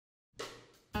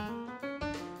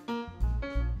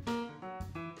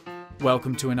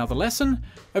Welcome to another lesson.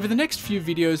 Over the next few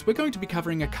videos, we're going to be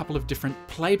covering a couple of different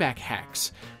playback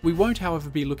hacks. We won't, however,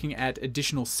 be looking at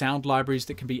additional sound libraries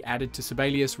that can be added to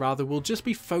Sibelius. Rather, we'll just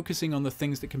be focusing on the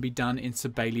things that can be done in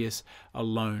Sibelius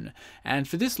alone. And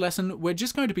for this lesson, we're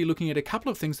just going to be looking at a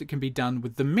couple of things that can be done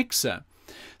with the mixer.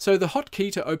 So the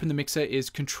hotkey to open the mixer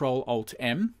is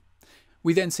Ctrl-Alt-M.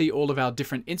 We then see all of our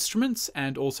different instruments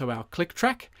and also our click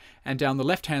track, and down the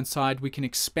left hand side we can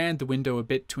expand the window a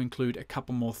bit to include a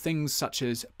couple more things such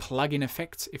as plug-in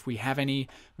effects if we have any,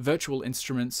 virtual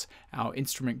instruments, our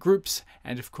instrument groups,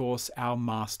 and of course our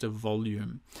master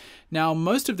volume. Now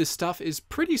most of this stuff is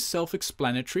pretty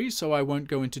self-explanatory, so I won't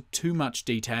go into too much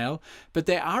detail, but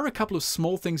there are a couple of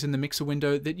small things in the mixer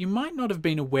window that you might not have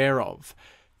been aware of.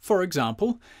 For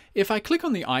example, if I click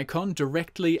on the icon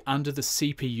directly under the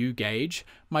CPU gauge,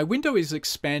 my window is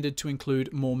expanded to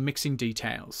include more mixing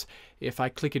details. If I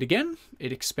click it again,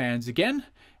 it expands again,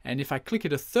 and if I click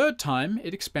it a third time,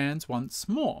 it expands once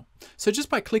more. So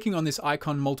just by clicking on this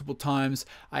icon multiple times,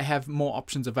 I have more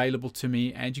options available to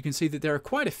me, and you can see that there are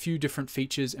quite a few different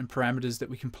features and parameters that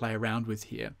we can play around with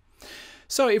here.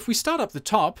 So if we start up the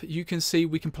top, you can see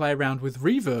we can play around with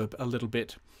reverb a little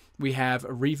bit. We have a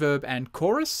reverb and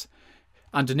chorus.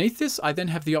 Underneath this, I then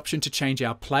have the option to change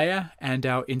our player and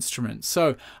our instrument.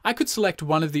 So I could select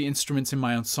one of the instruments in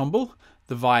my ensemble,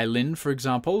 the violin for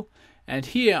example, and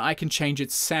here I can change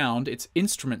its sound, its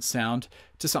instrument sound,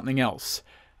 to something else.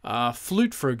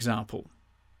 Flute for example.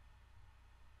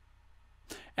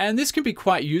 And this can be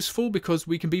quite useful because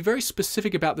we can be very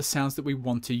specific about the sounds that we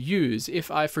want to use.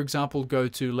 If I, for example, go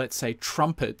to, let's say,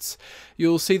 trumpets,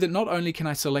 you'll see that not only can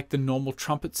I select the normal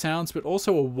trumpet sounds, but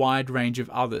also a wide range of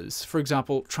others. For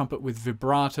example, trumpet with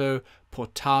vibrato,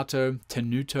 portato,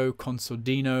 tenuto,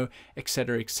 consordino,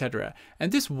 etc., etc.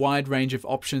 And this wide range of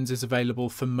options is available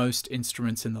for most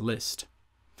instruments in the list.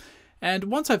 And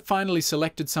once I've finally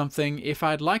selected something, if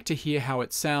I'd like to hear how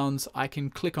it sounds, I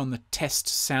can click on the Test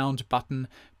Sound button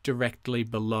directly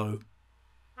below.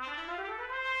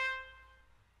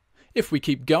 If we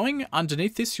keep going,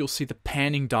 underneath this you'll see the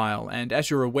panning dial, and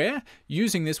as you're aware,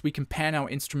 using this we can pan our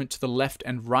instrument to the left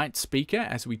and right speaker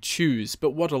as we choose.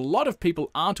 But what a lot of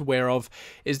people aren't aware of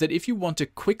is that if you want to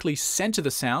quickly center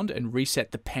the sound and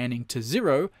reset the panning to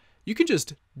 0, you can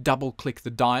just double click the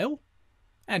dial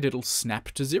and it'll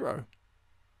snap to 0.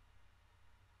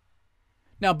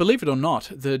 Now, believe it or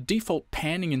not, the default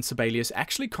panning in Sibelius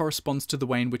actually corresponds to the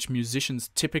way in which musicians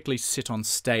typically sit on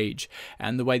stage,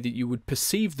 and the way that you would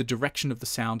perceive the direction of the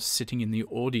sound sitting in the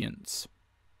audience.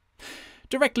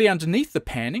 Directly underneath the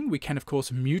panning, we can of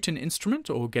course mute an instrument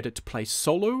or get it to play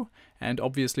solo, and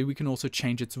obviously we can also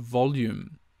change its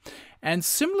volume. And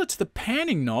similar to the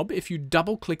panning knob, if you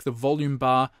double-click the volume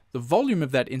bar, the volume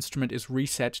of that instrument is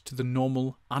reset to the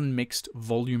normal, unmixed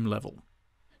volume level.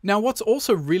 Now what's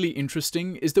also really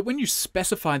interesting is that when you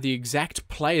specify the exact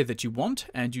player that you want,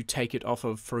 and you take it off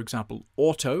of, for example,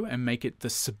 auto and make it the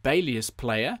Sibelius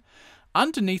player,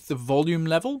 underneath the volume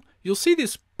level, you'll see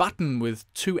this button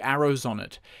with 2 arrows on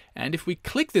it. And if we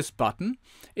click this button,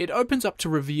 it opens up to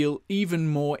reveal even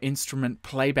more instrument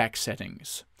playback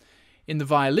settings. In the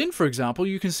violin, for example,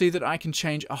 you can see that I can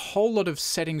change a whole lot of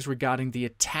settings regarding the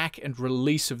attack and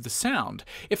release of the sound.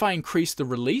 If I increase the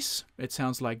release, it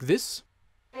sounds like this.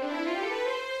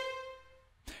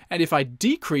 And if I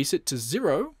decrease it to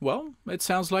 0, well, it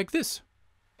sounds like this.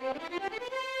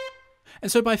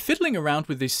 And so by fiddling around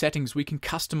with these settings, we can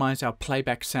customize our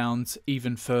playback sounds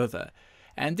even further.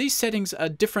 And these settings are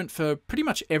different for pretty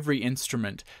much every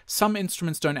instrument. Some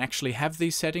instruments don't actually have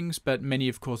these settings, but many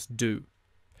of course do.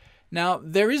 Now,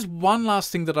 there is one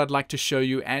last thing that I'd like to show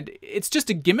you, and it's just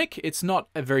a gimmick. It's not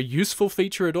a very useful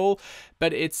feature at all,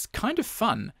 but it's kind of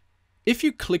fun. If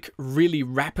you click really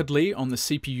rapidly on the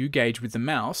CPU gauge with the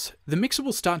mouse, the mixer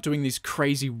will start doing these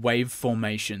crazy wave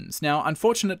formations. Now,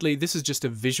 unfortunately, this is just a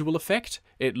visual effect.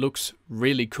 It looks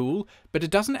really cool, but it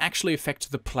doesn't actually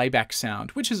affect the playback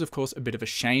sound, which is of course a bit of a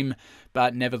shame,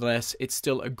 but nevertheless, it's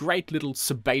still a great little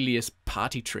Sibelius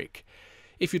party trick.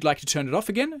 If you'd like to turn it off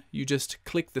again, you just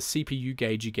click the CPU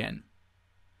gauge again.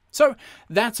 So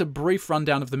that's a brief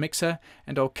rundown of the mixer,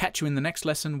 and I'll catch you in the next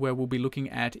lesson where we'll be looking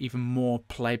at even more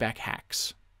playback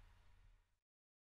hacks.